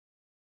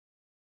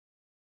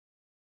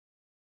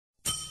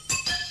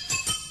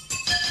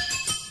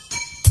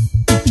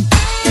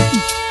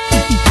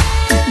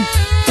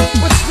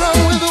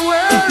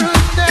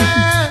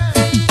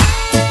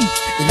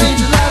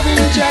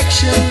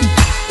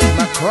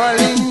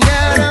calling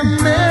out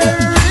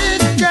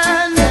America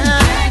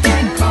now. Reggae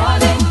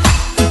calling.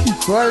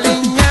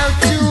 Calling out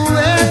to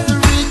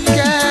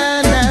Africa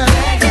now.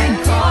 Reggae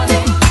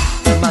calling.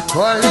 I'm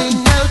calling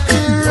out to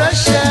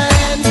Russia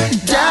and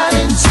down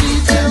in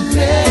sweet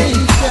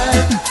Jamaica.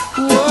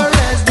 War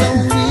has no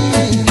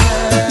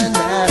winner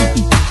now.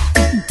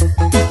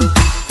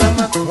 I'm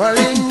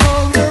calling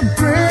all the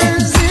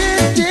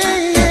presidents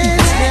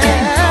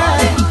now.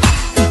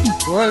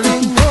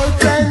 Calling all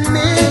prime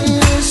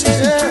ministers,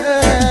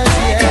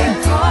 yeah.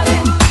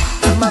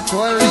 I'm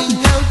calling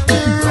out to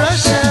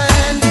Russia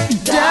and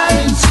down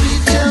in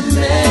sweet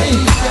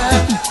Jamaica.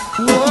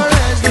 War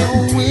has no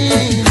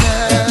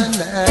winner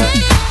now.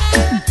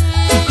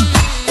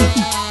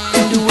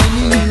 And when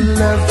you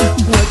love,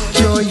 what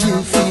joy you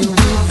feel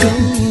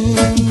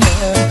within.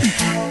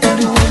 And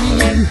when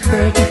you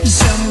hurt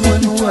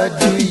someone, what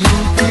do you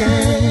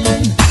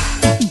gain?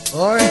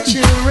 Our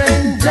children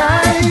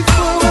die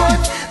for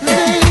what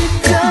they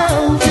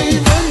don't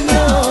even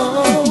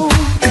know.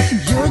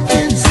 Your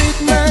kids ain't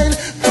mine,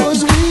 'cause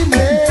we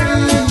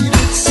made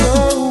it so.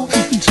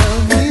 Tell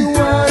me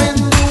what in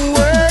the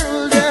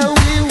world are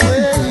we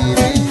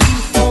waiting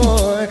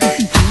for?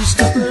 To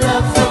stop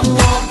love from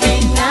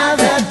walking out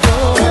that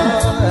door.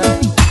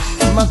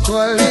 I'm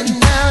calling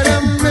out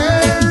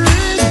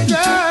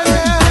America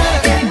now.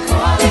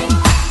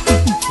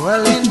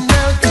 Calling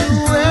out to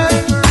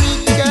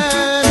Africa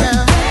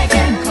now.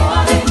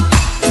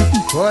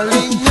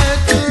 Calling out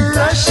to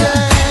Russia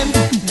and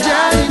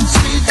down in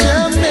sweet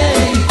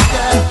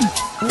Jamaica.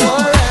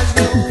 War has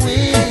no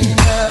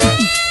winner.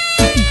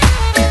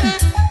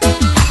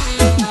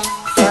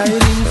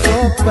 Fighting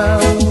for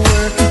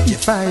power,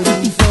 you're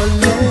fighting for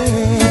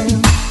land.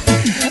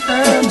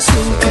 I'm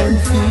so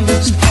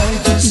confused, I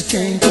just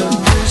can't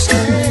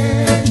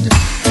understand.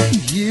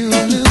 You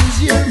lose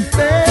your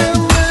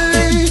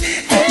family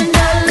and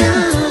I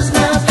lose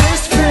my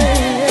best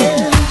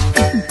friend.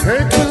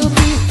 Hurt will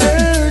be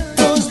hurt,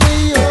 'cause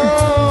they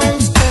all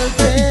spell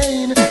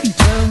pain.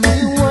 Tell me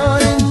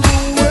what in the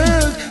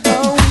world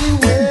are we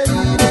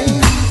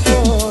waiting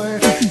for?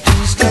 To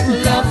stop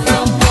love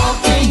from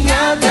walking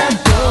out that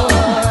door.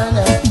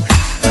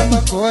 I'm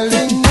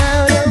calling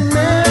out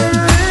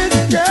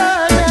America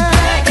now.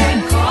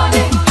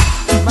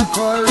 I'm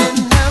calling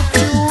out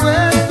to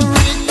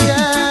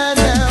Africa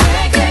now.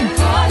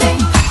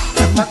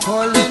 I'm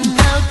calling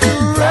out to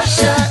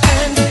Russia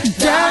and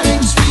down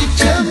in sweet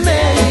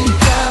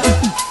Jamaica.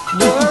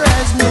 War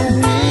has no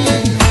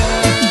winner.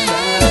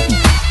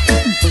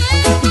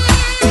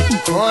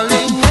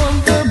 Calling on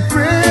the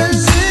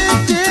presidents.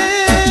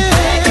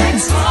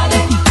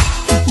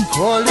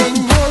 Calling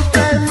all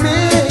prime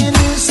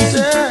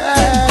ministers.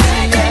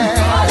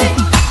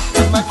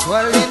 I'm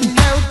calling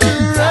out to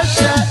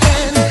Russia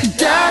and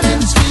down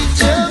in sweet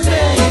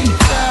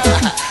Jamaica.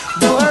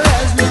 War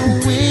has no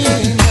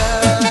winner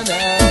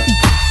now.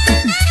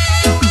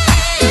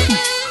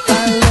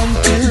 I long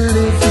to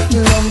live,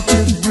 long to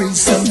breathe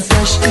some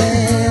fresh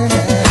air.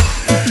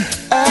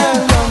 I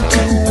long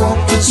to walk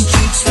the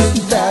streets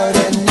without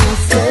any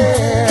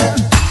fear.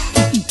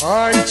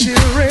 Our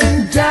children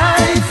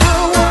die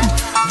for what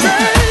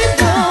they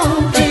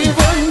don't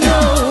even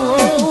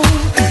know.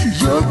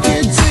 Your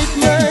kids ain't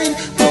mine,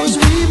 'cause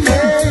we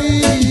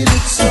made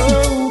it so.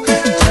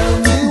 Tell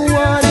me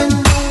what in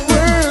the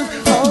world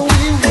are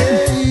we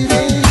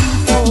waiting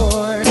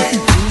for?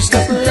 To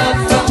stop love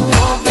from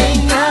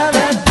walking out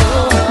that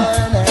door.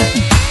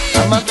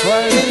 I'm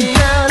calling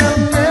out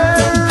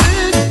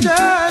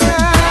America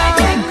now.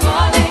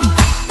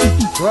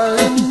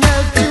 Calling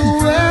out to